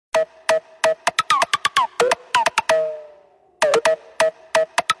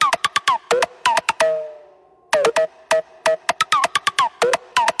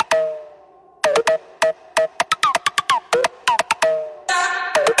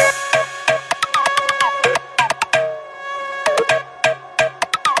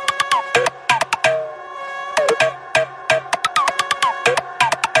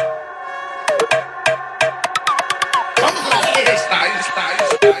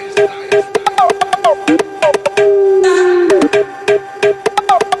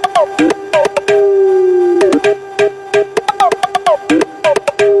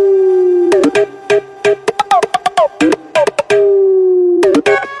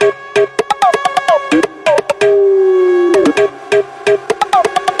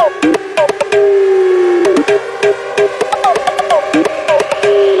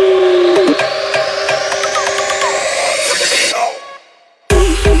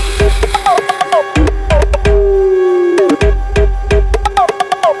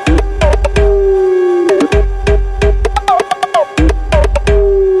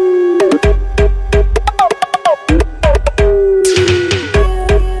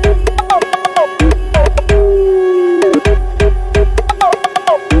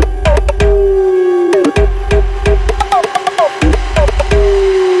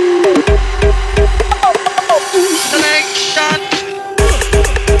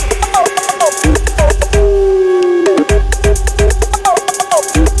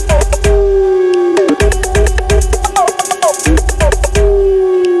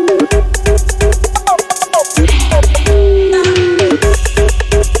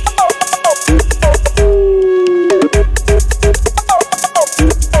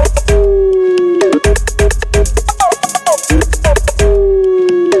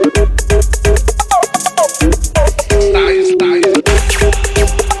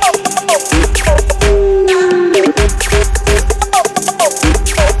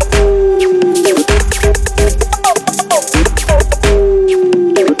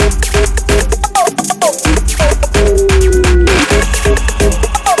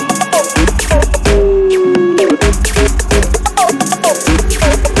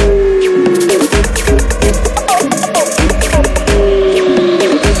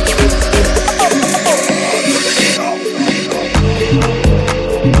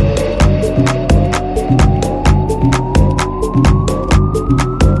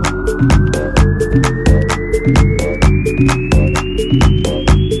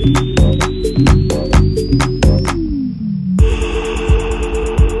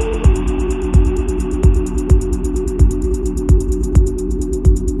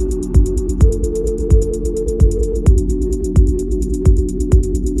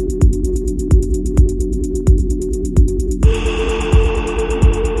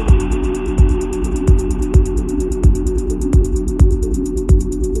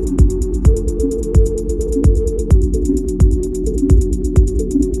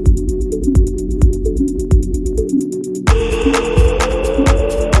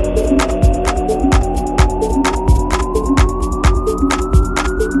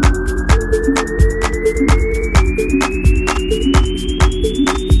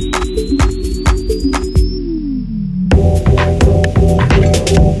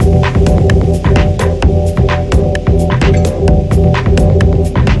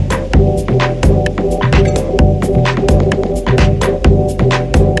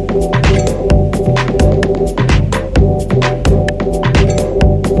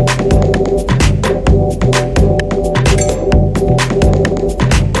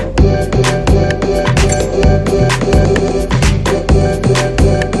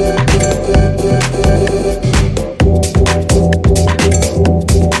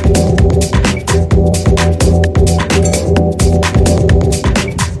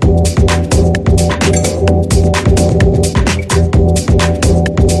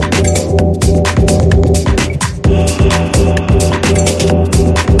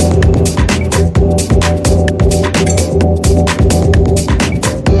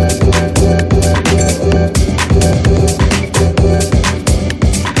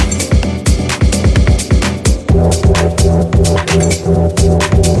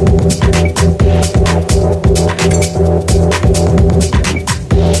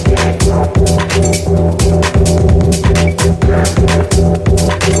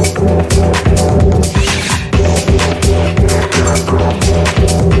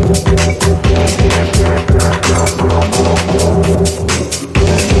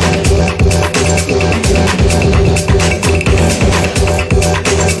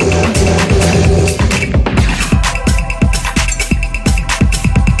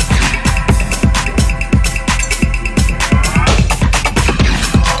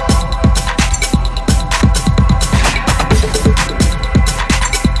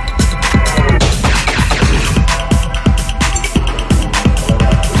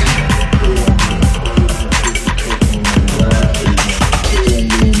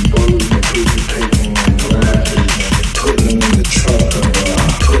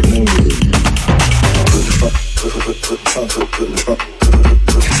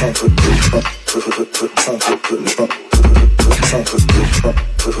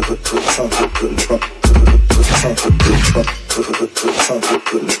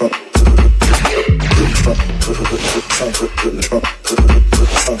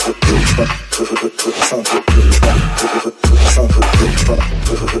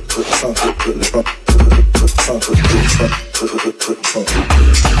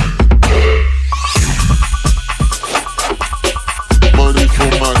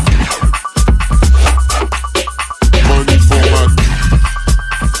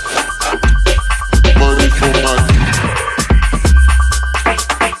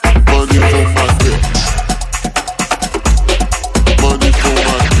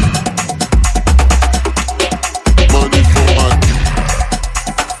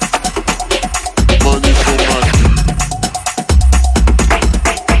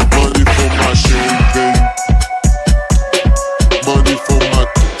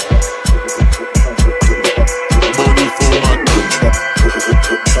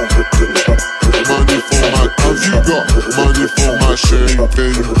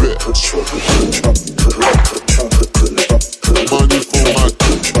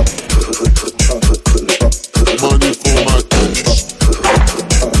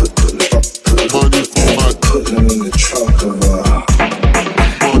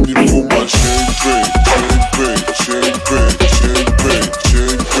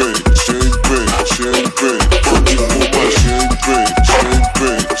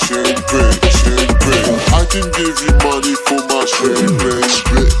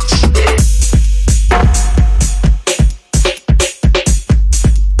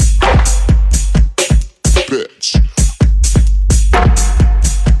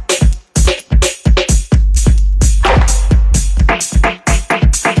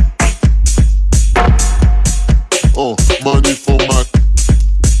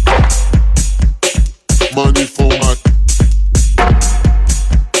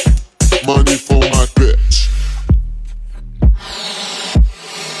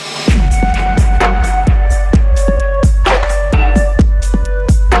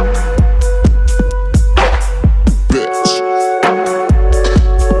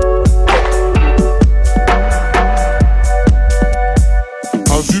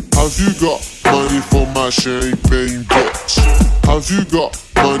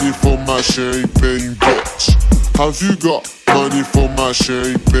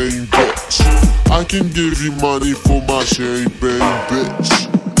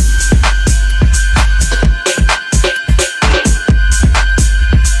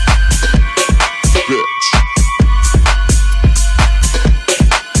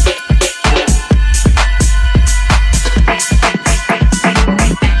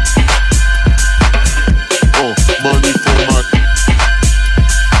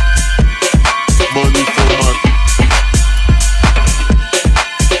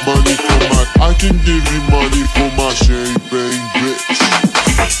I can give you money for my champagne, bitch.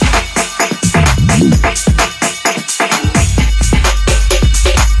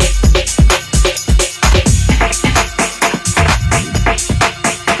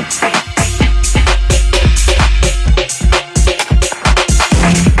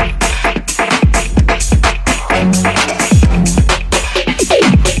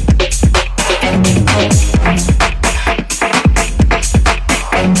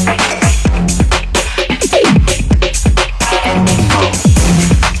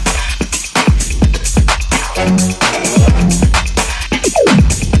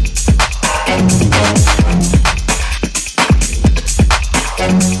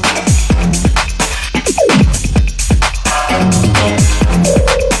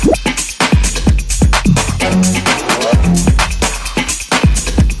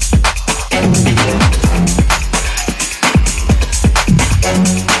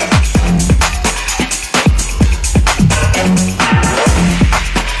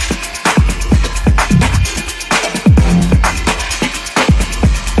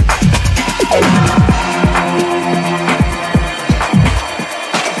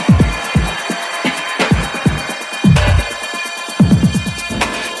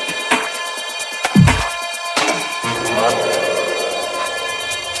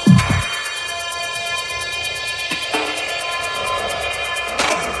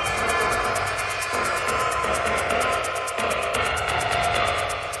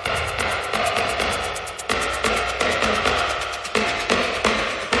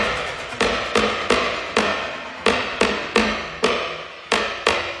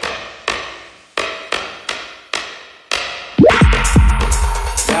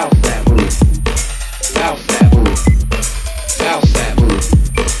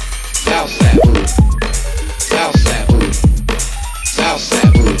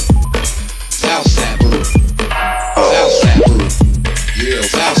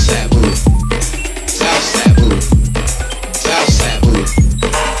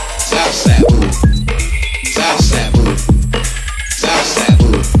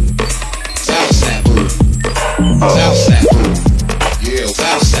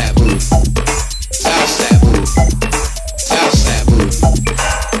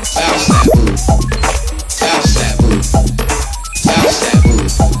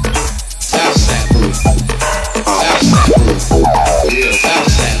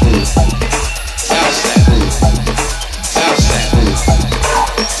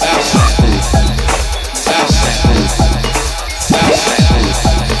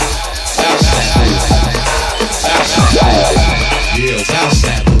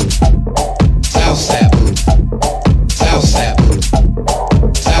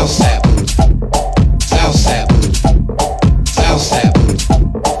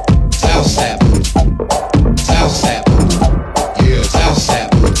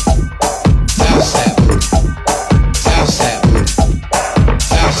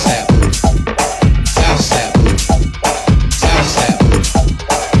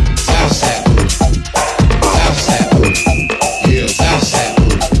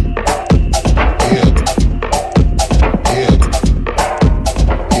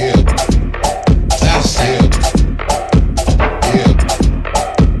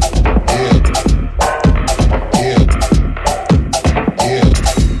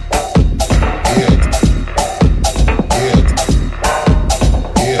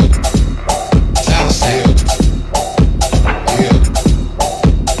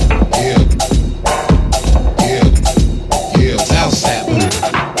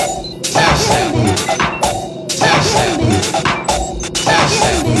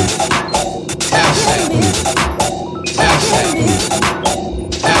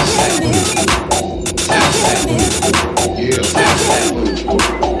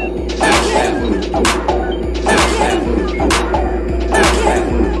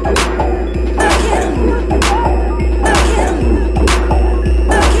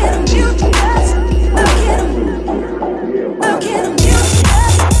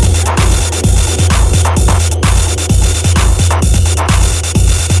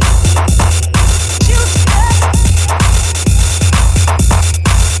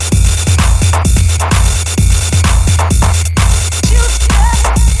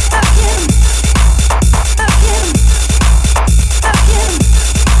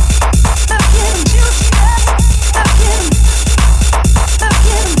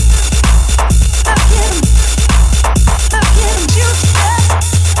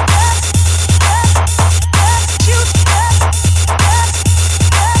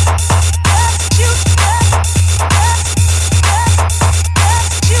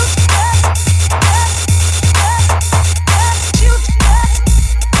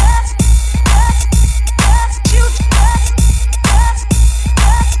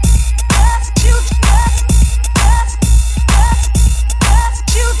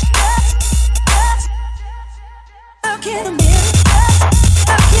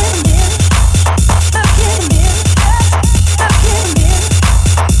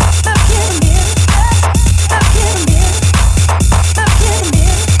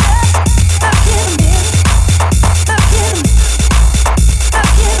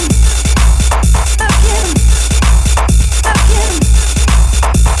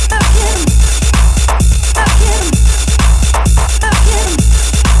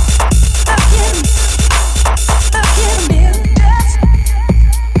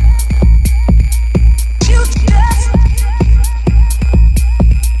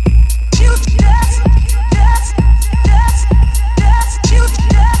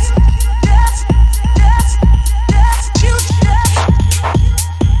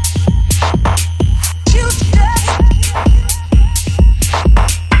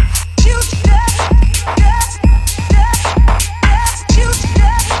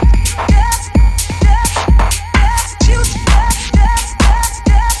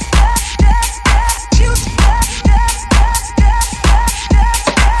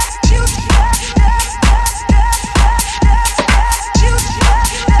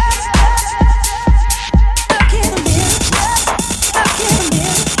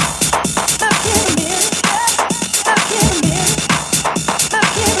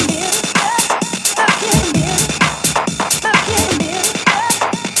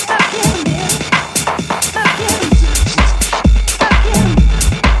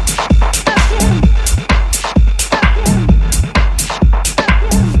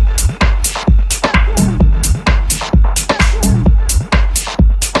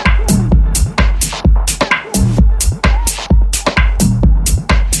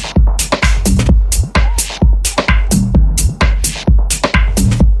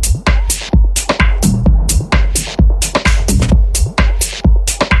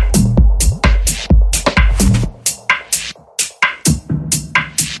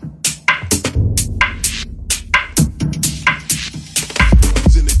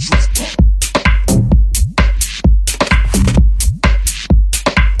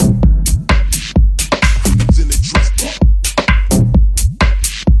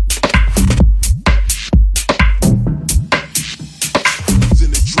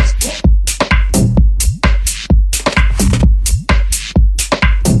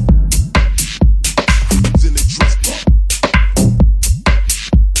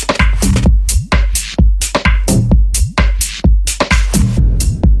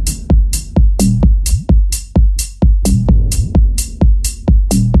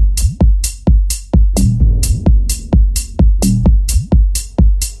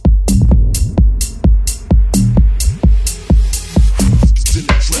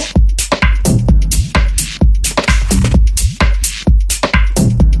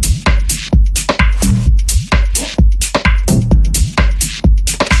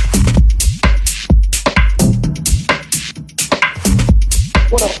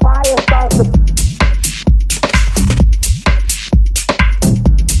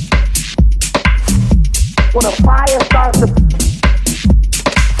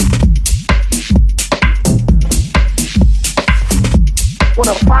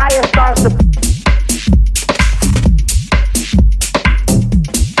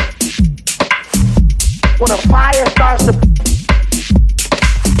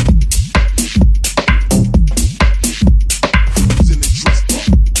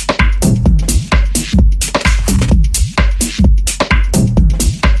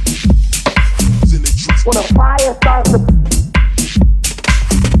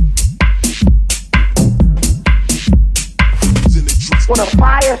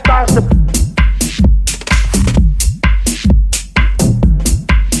 fire starts to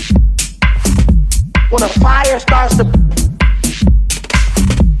when a fire starts to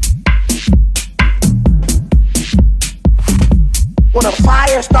when a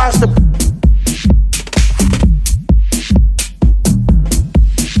fire starts to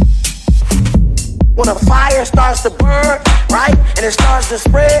when a fire starts to burn, right, and it starts to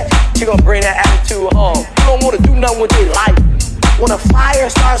spread, she gonna bring that attitude home. You don't wanna do nothing with your life. When a fire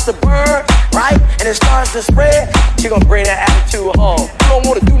starts to burn, right, and it starts to spread, she gonna bring that attitude home. You don't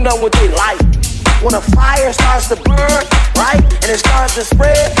wanna do nothing with your life. When a fire starts to burn, right, and it starts to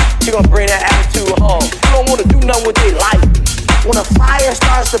spread, she gonna bring that attitude home. You don't wanna do nothing with your life. When a fire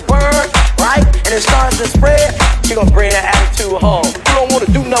starts to burn, right, and it starts to spread, she gonna bring that attitude home. You don't wanna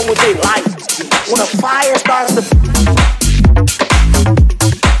do nothing with your life. When a fire starts to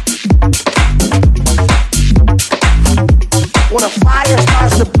when a fire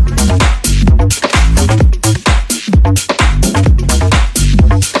starts to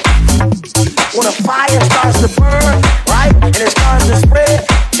when a fire starts to burn, right, and it starts to spread,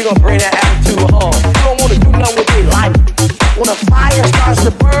 she gonna bring that attitude home. You don't wanna do nothing with your life. When a fire starts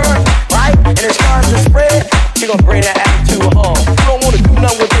to burn, right, and it starts to spread, she gonna bring that attitude home. You don't wanna do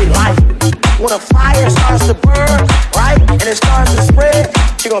nothing with your life. When a fire starts to burn, right, and it starts to spread,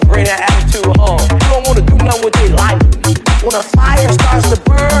 she gonna bring that attitude home. You don't wanna do nothing with your life. When a fire starts to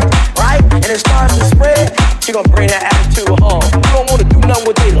burn, right, and it starts to spread, she gonna bring that attitude home. You don't wanna do nothing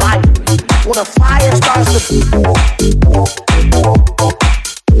with your life. When a fire starts to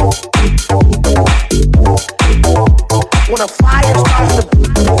when a fire starts to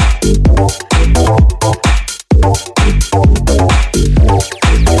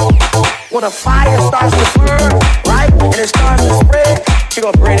when a fire starts to burn, right, and it starts to spread, she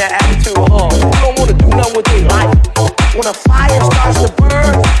gonna bring that attitude home. You don't wanna do nothing with your life. When a fire starts to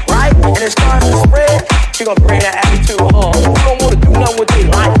burn, right, and it starts to spread, she gonna bring that attitude home. You don't wanna do nothing with your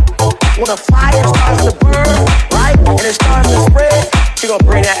life. When a fire starts to burn, right, and it starts to spread, she gonna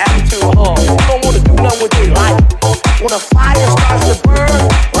bring that attitude home. You don't wanna do nothing with your life. When a fire starts to burn,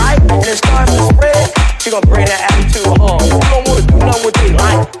 right, and it starts to spread, she gonna bring that attitude home. You don't wanna do nothing with your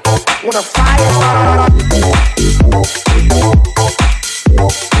life. When a fire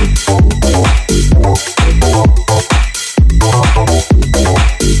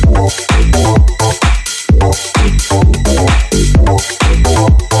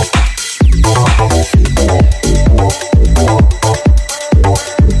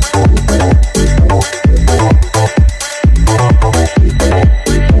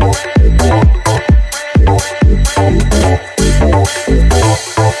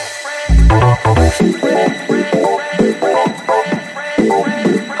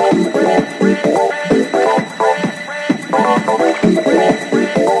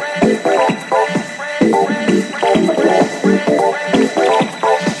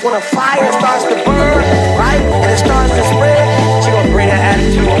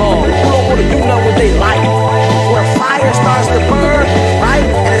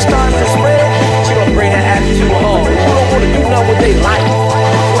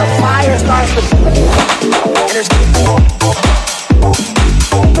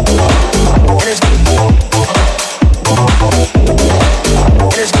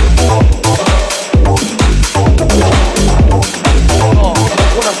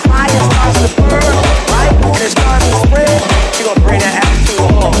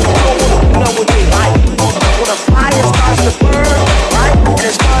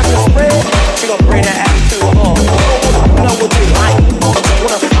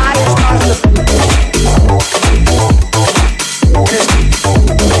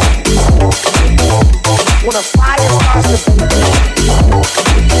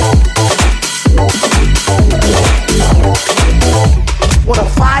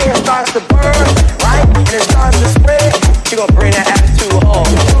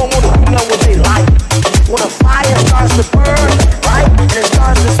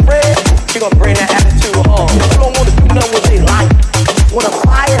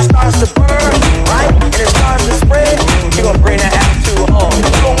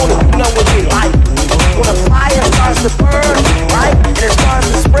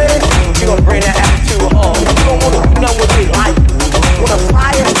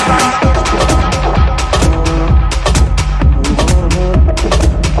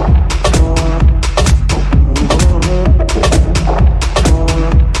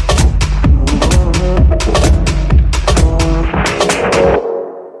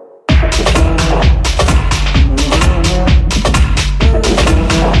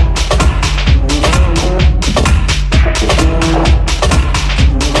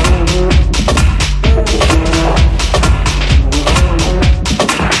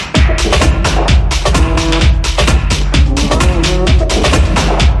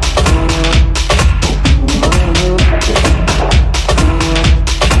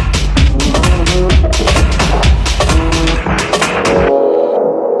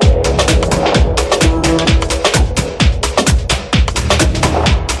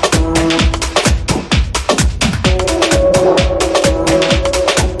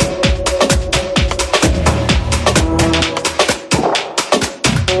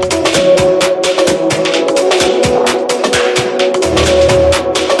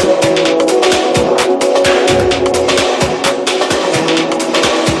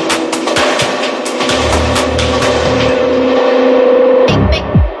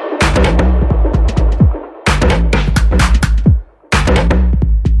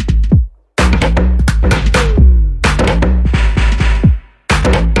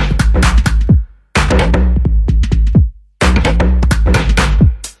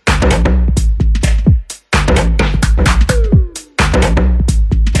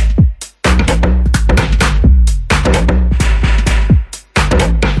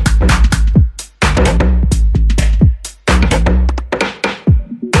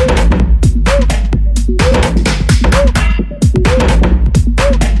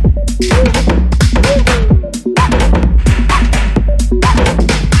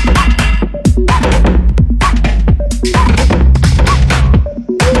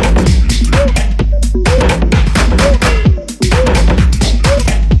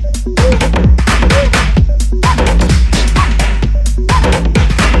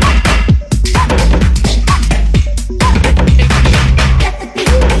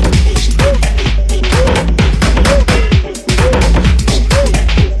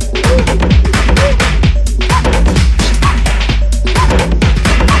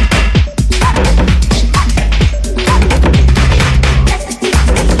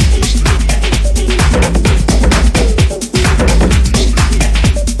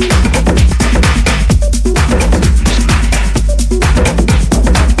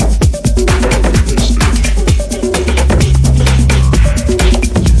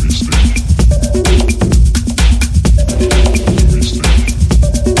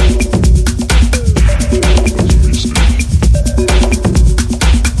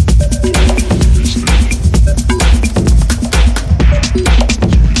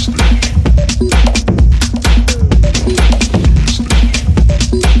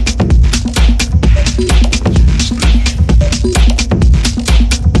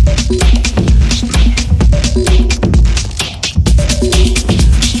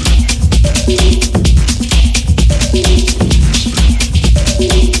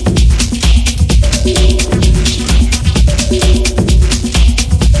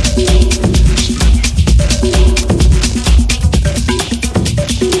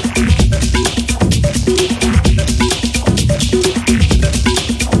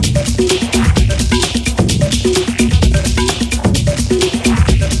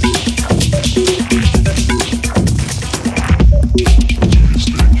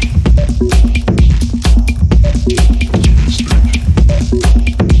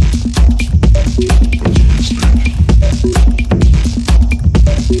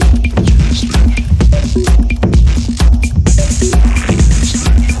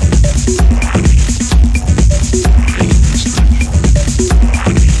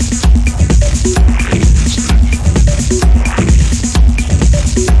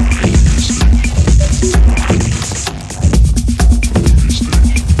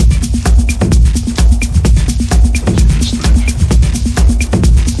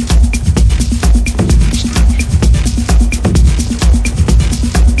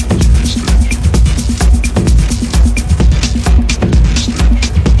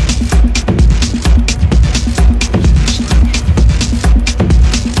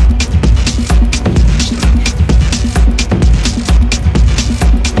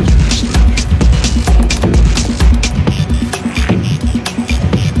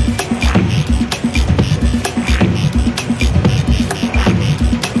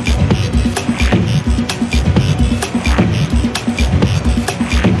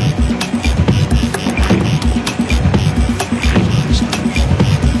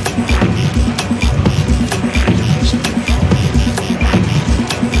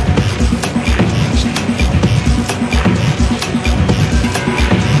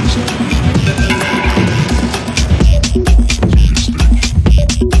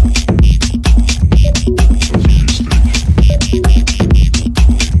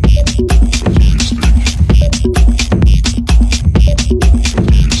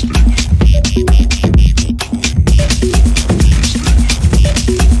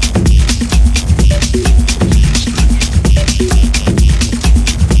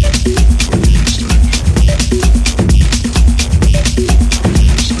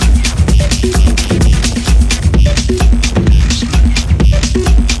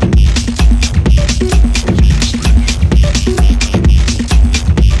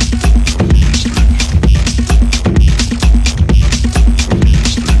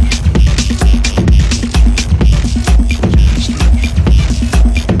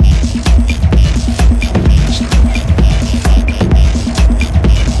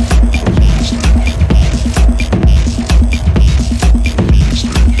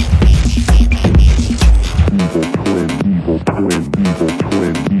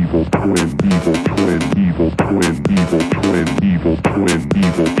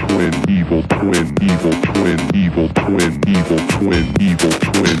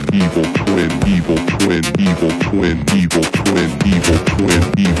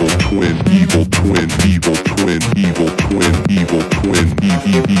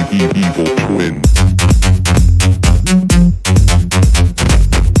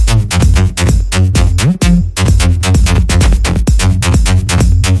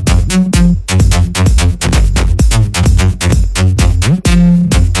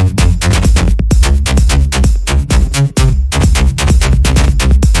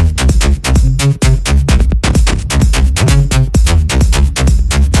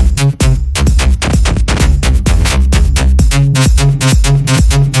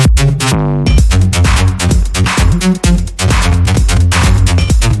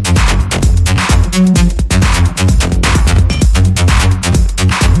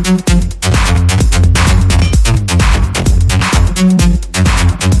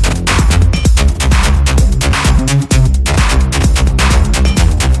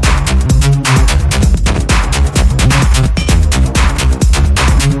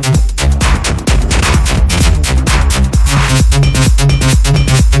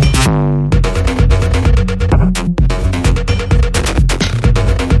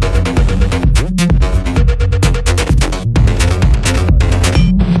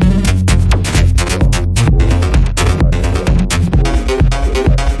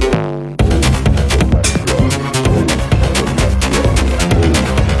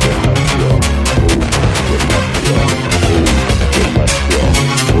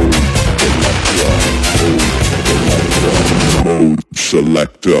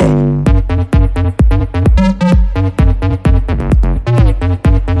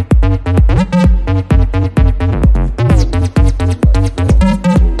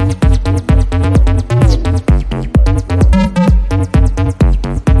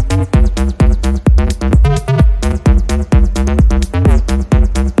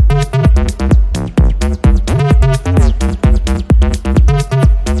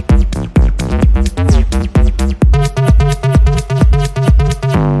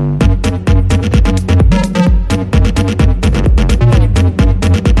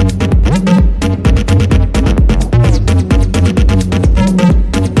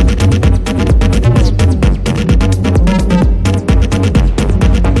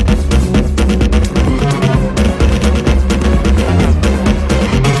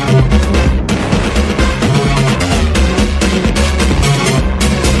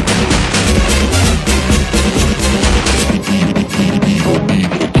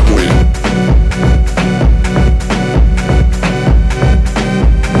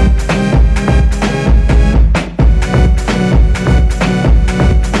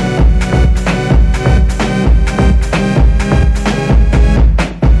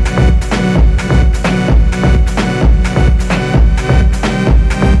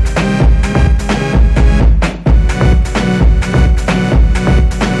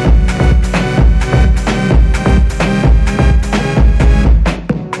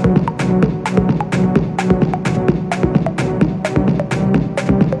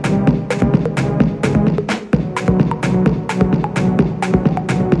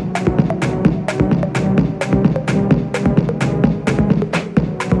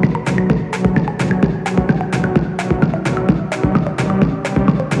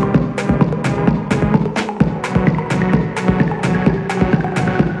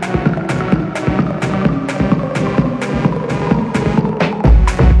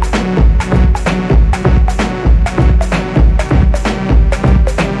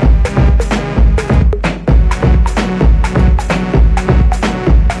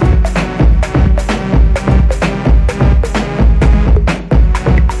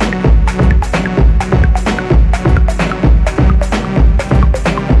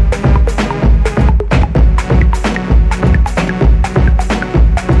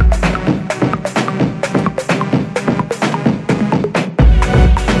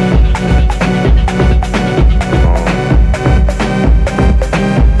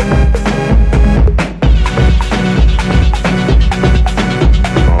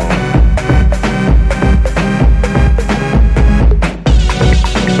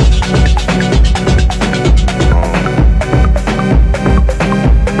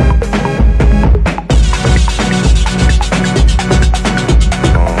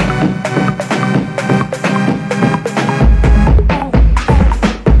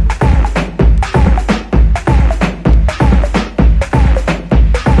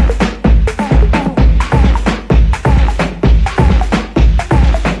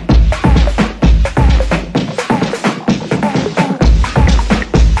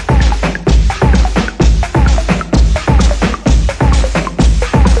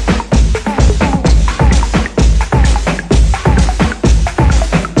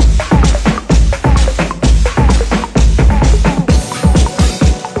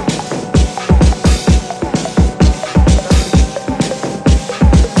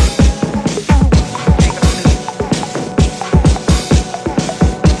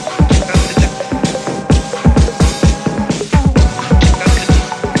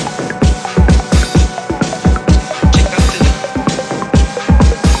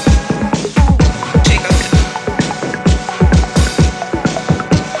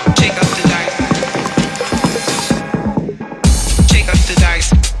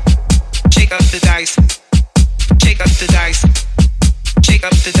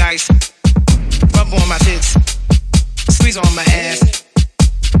Shake up the dice. Rub on my tits. Squeeze on my ass.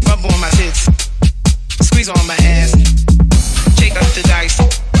 Rub on my tits. Squeeze on my ass. Shake up the dice.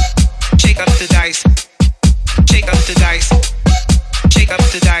 Shake up the dice. Shake up the dice. Shake up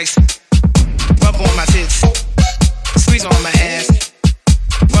the dice. Rub on my tits. Squeeze on my ass.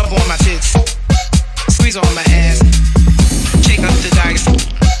 Rub on my tits. Squeeze on my ass. Shake up the dice.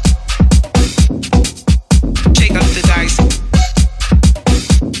 Shake up the dice.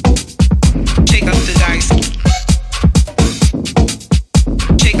 Shake up the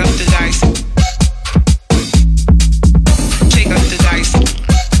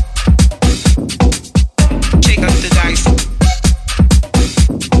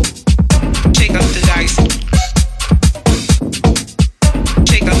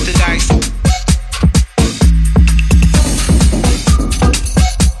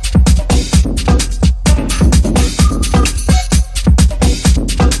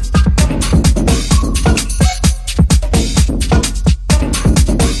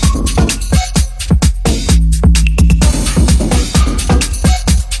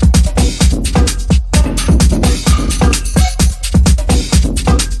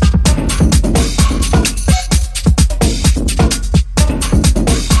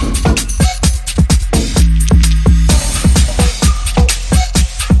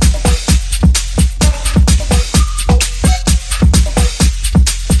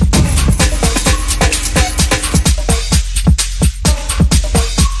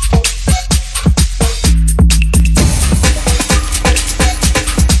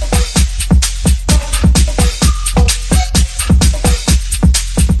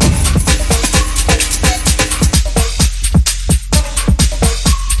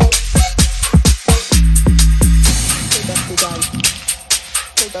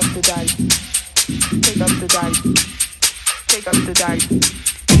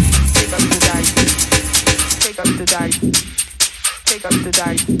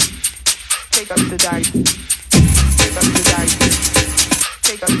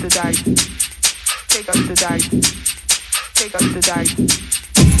Shake up the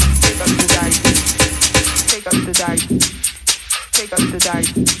dice. Shake up the dice. Shake up the dice. Shake up the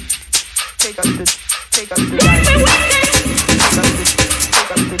dice. Shake up the dice.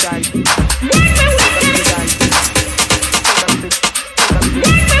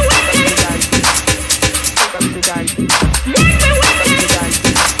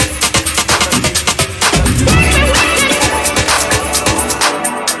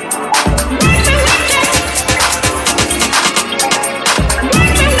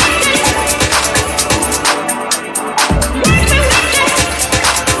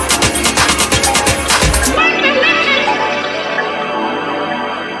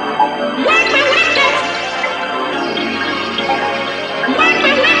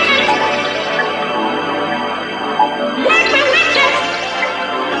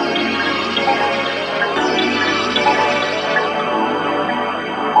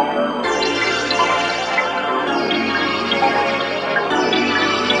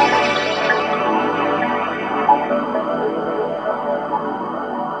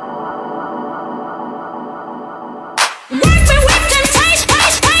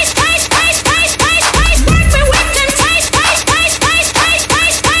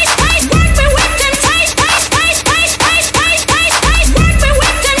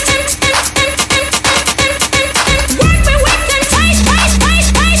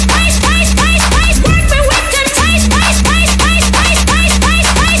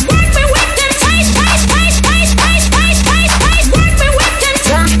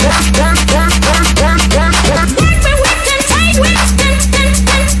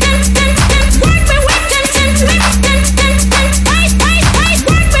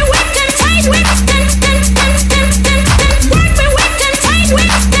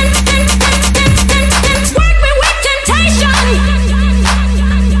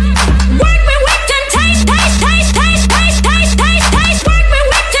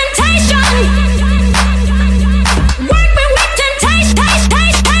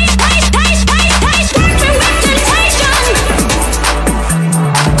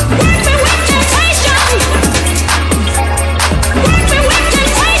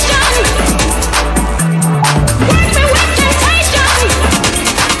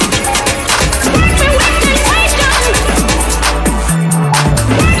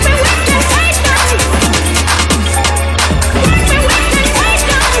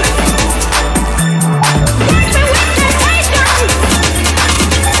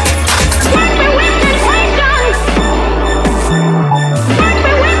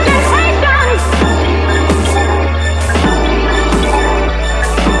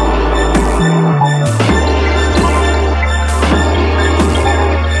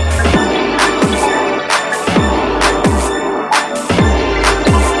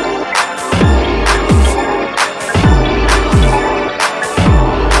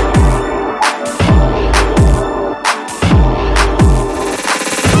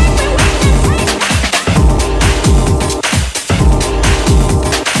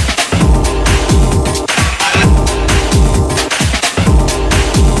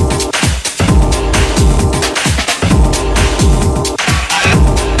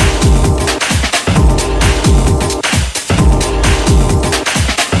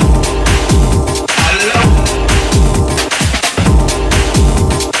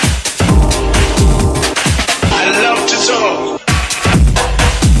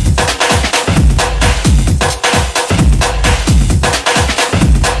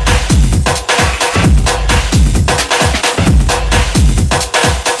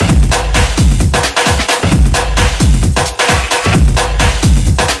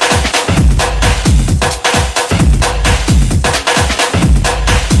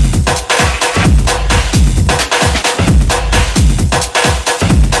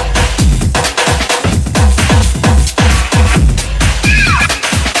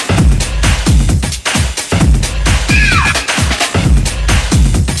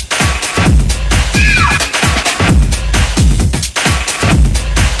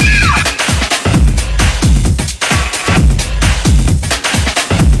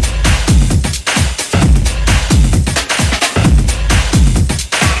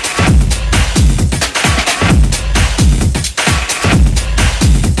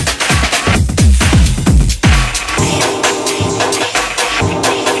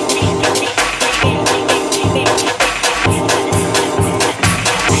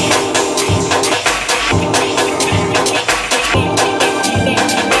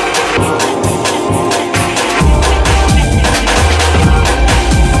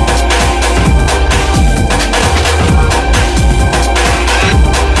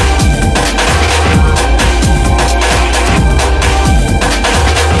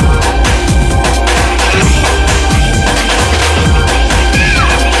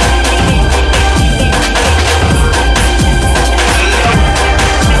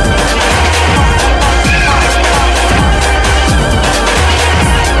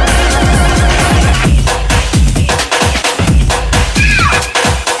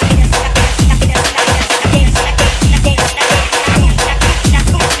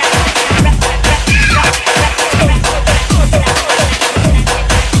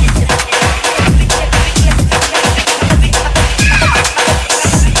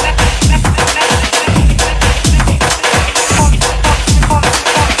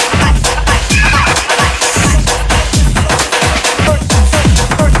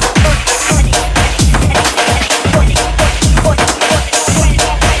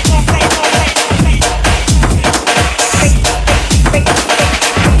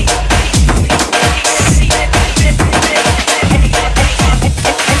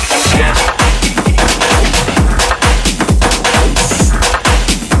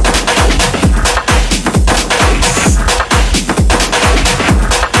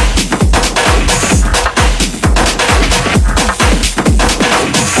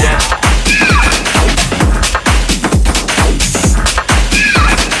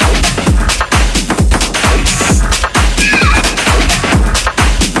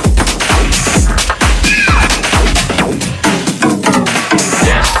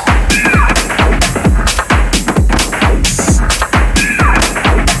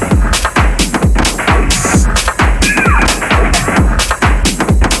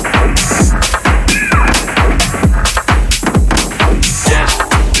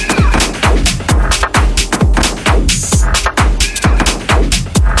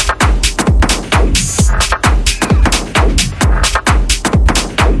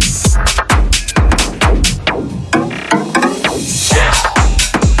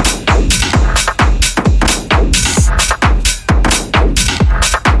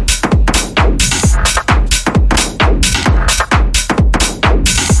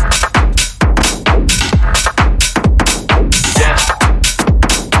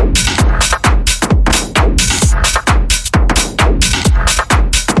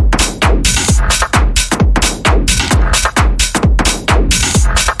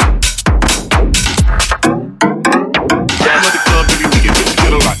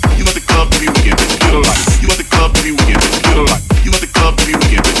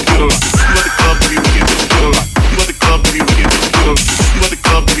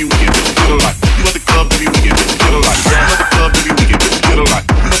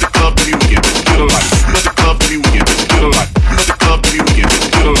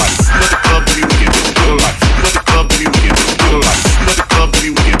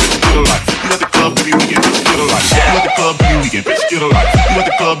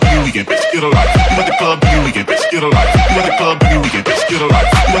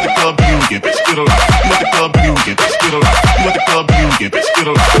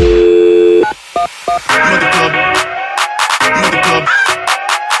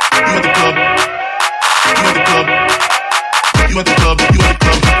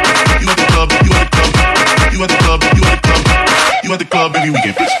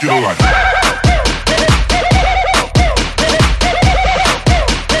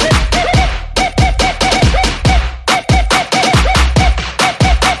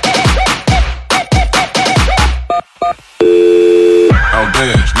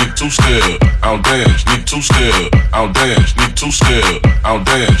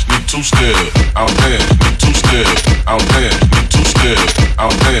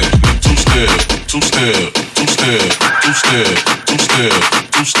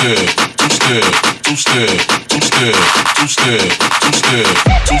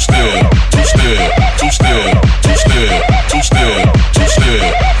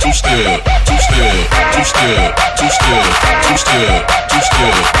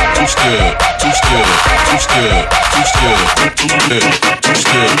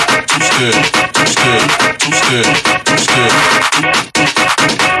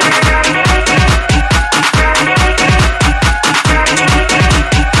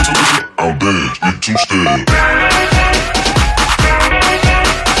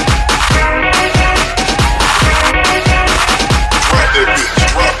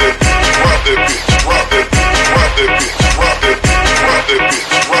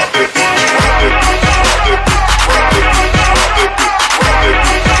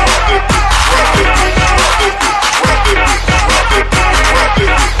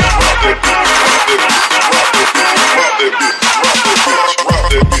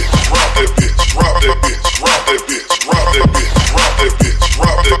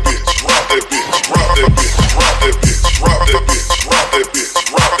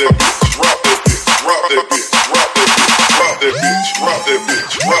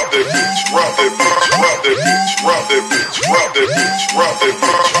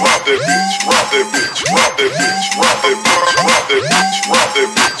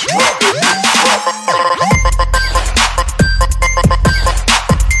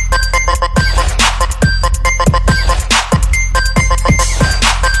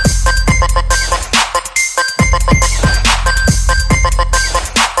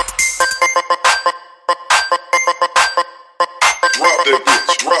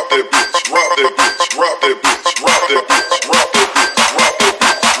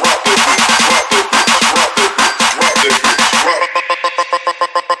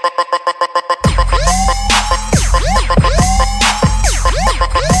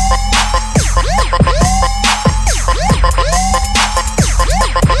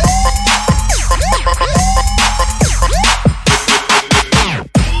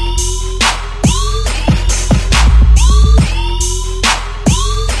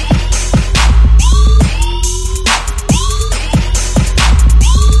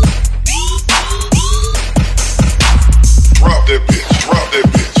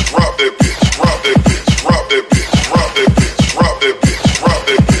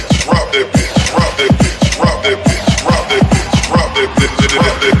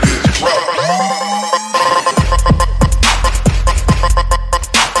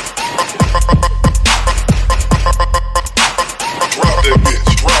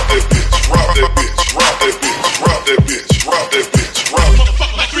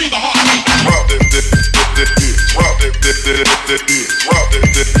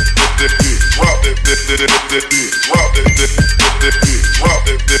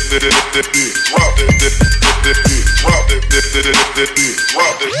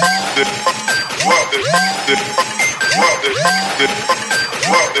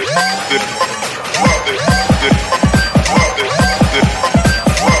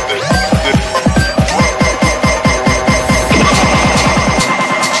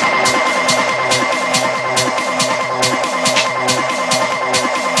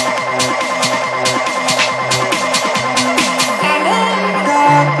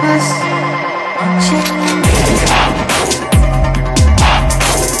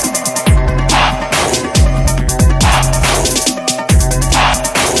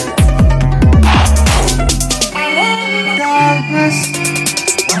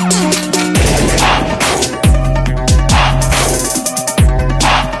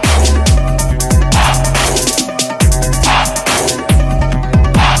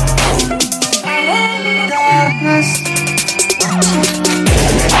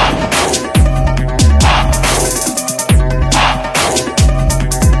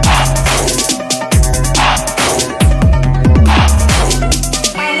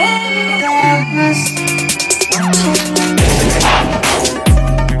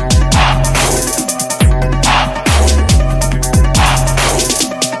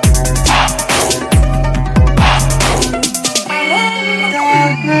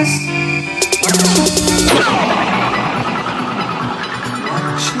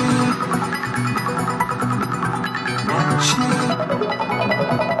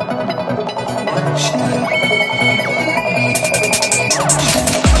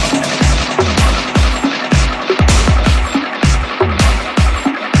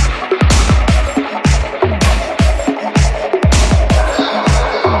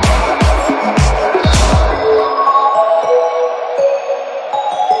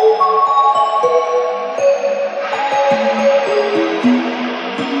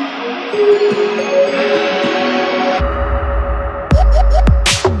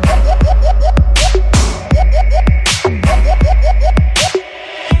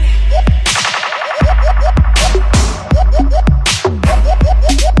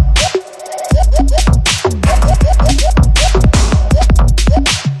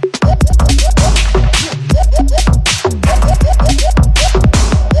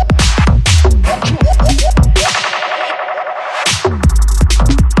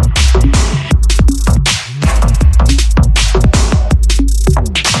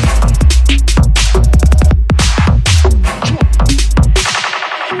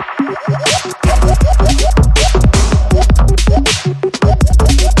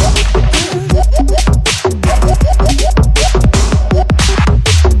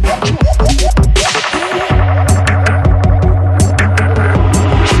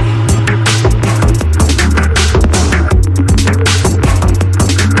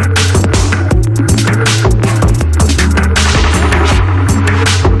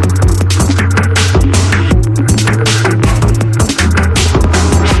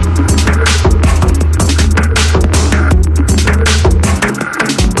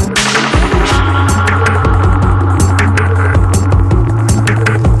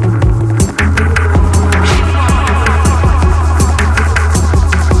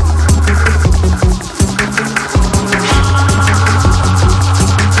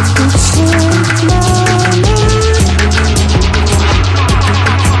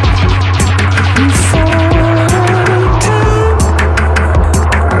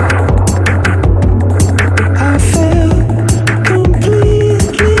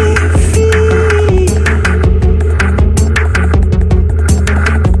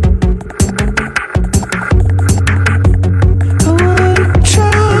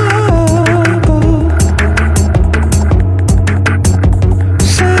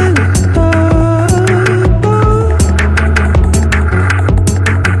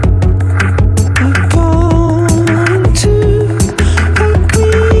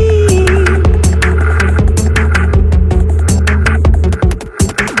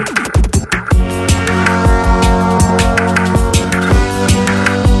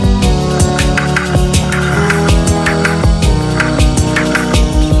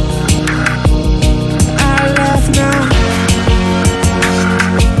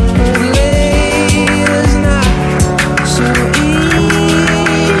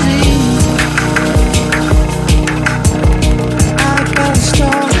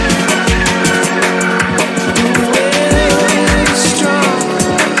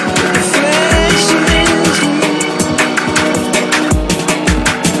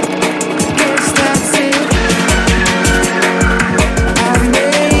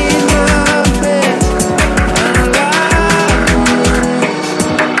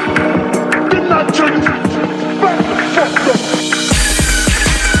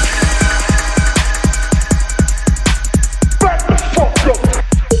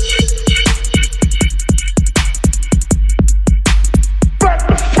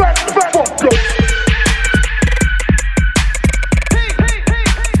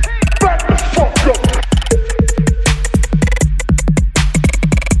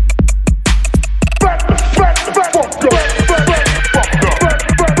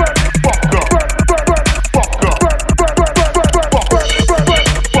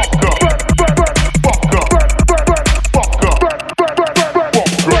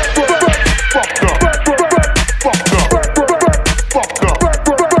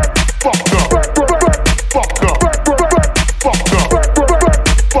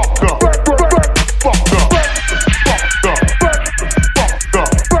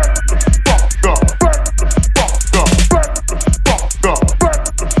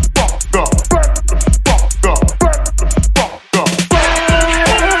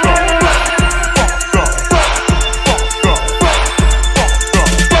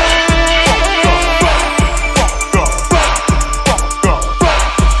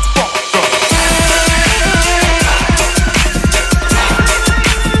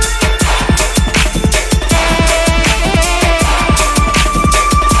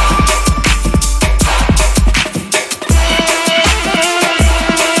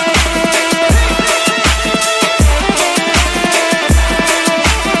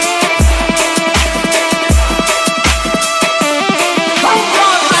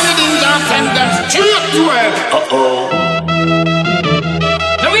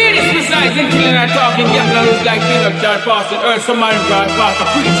 and talking, young look like Philip drive past the earth, some man drive past the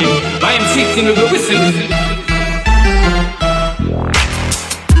preaching. I am 16 with the whistle.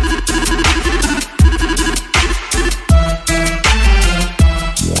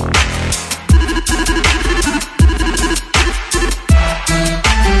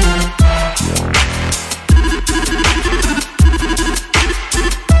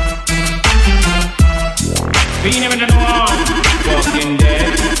 We never know one walking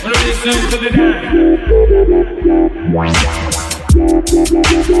dead. Listen to the dance.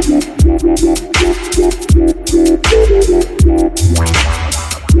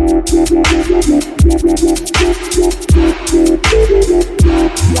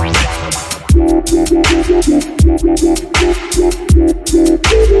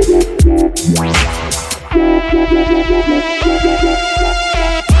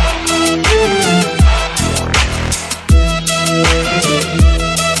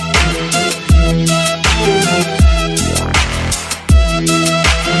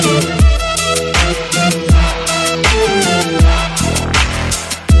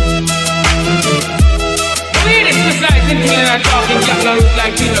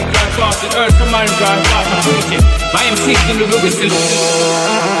 Like Peter drive past the earth, some man drive past the preaching. I am 16 with the whistle.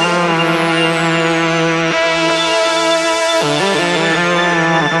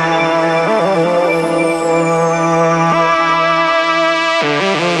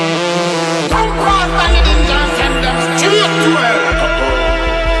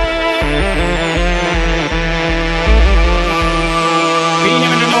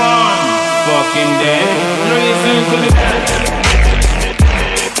 Fucking dead. Listen to the dance.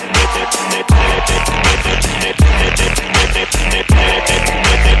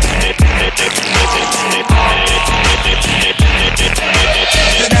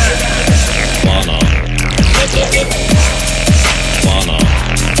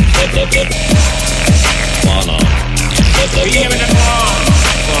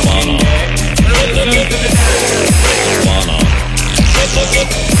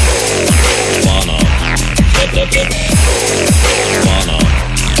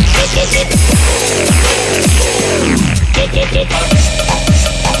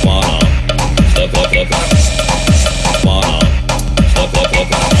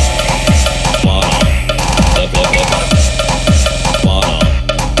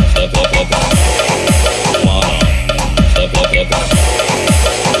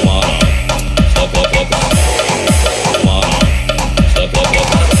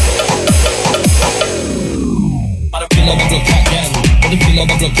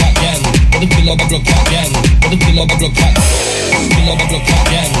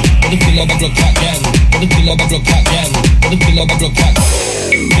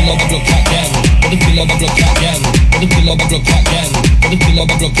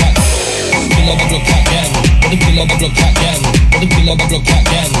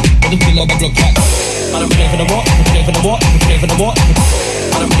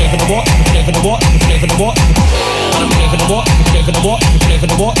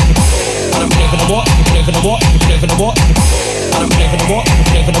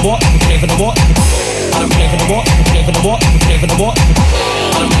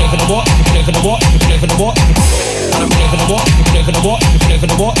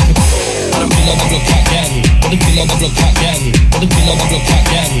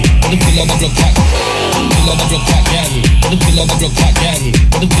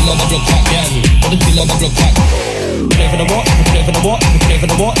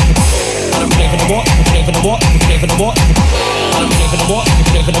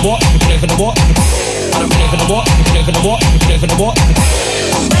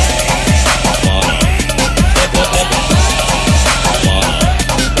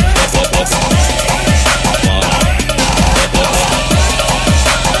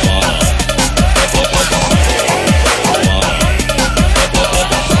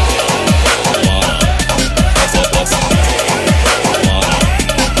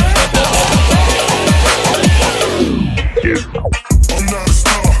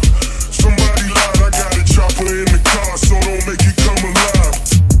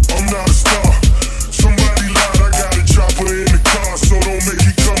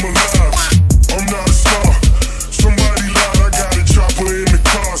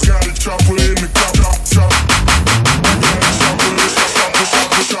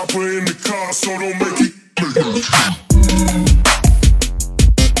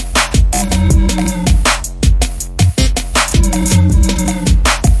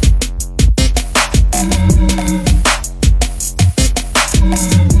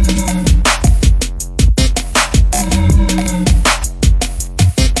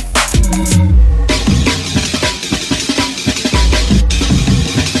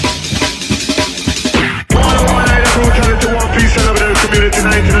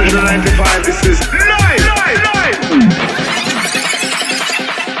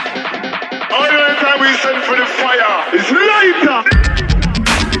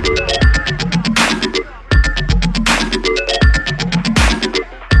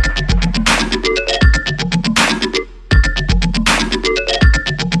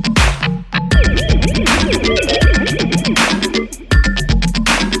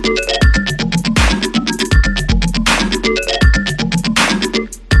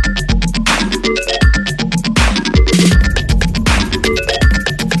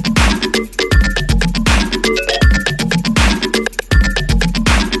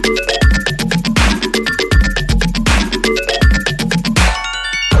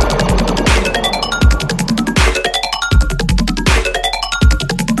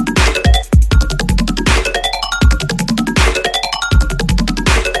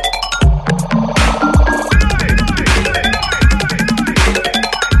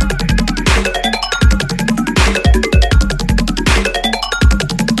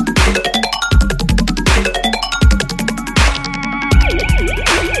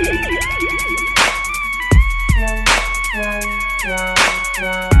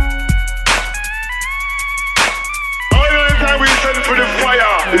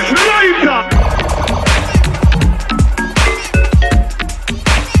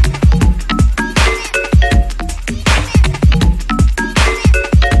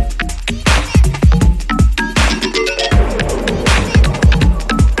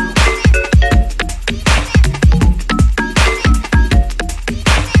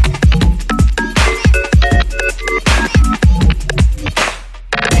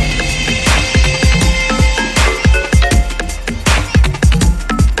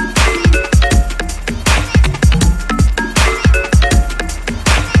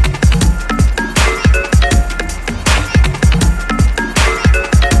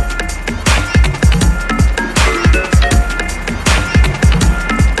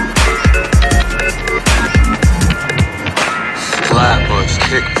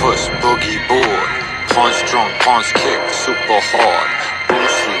 Big push, boogie board. Punch drunk, punch kick, super hard.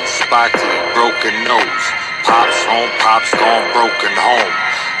 Bruce Lee, Spike Lee, broken nose. Pops home, pops gone, broken home.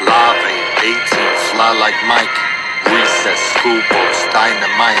 Live 8, 18, fly like Mike. Recess, school books,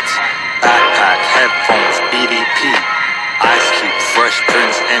 dynamite. Backpack, headphones, BDP. Ice Cube, Fresh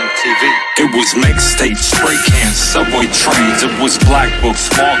Prince, MTV. It was mixtapes, spray cans, subway trains. It was black books,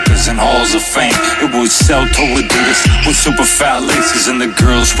 markers, and halls of fame. It was Cell-toe Adidas with super fat laces, and the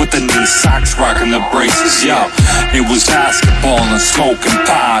girls with the knee socks rocking the braces. Yo, it was basketball and smoking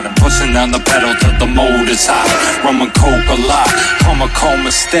pot and pushing down the pedal till the motor's hot. Rum and coke a lot, coma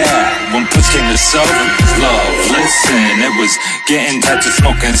stab. When push came to shove, it was love. Listen, it was getting touchy,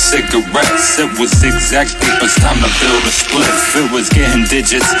 smoking cigarettes. It was zigzag papers, time to build a split. It was getting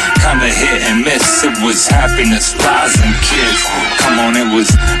digits, kinda hit and miss. It was happiness, lies and kids. Come on, it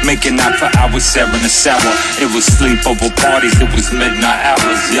was making out for hours, sharing a shower. It was sleepover parties, it was midnight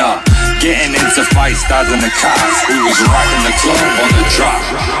hours, yeah. Getting into fights, stars in the cars. We was rocking the club on the drop.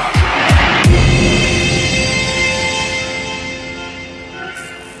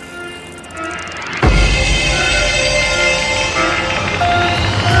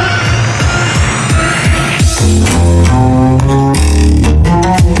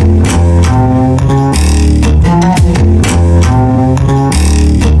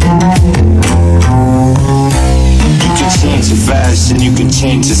 You can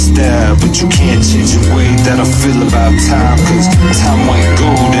change your style, but you can't change the way that I feel about time. Cause time went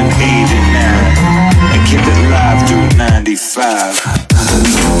gold in 89 and kept it live through 95.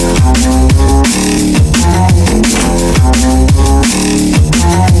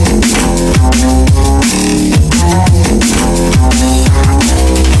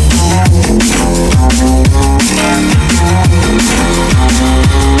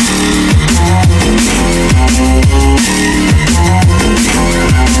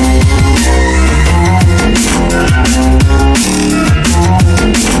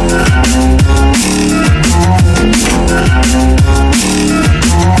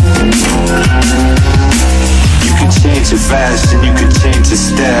 Fashion, you can change your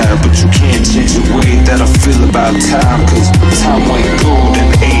style, but you can't change the way that I feel about time. Cause time went gold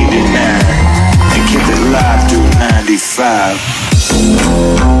in 89 and kept it live through 95.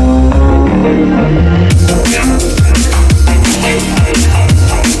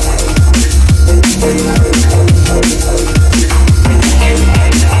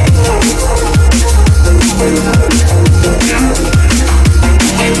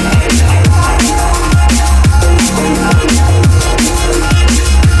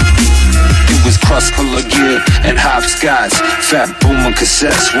 Cross-color gear and hopscotch, fat boomer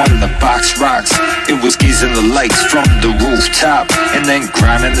cassettes, one of the box rocks. It was geezing the lights from the rooftop and then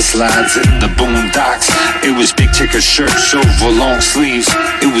grinding the slides in the boondocks. It was big checker shirts over long sleeves.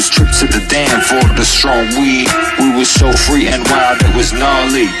 It was trips to the dam for the strong weed. We were so free and wild, it was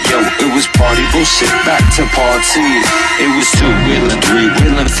gnarly. Yo, it was party bullshit, back to party. It was two-wheeling,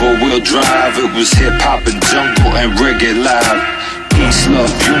 three-wheeling, four-wheel drive. It was hip-hop and jungle and reggae live. Peace, love,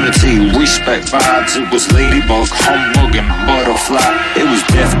 unity, respect vibes. It was ladybug, humbug, and butterfly. It was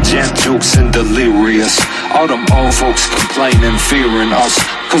Def Jam jokes and delirious. All them old folks complaining, fearing us.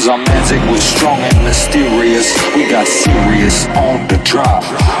 Cause our magic was strong and mysterious. We got serious on the drop.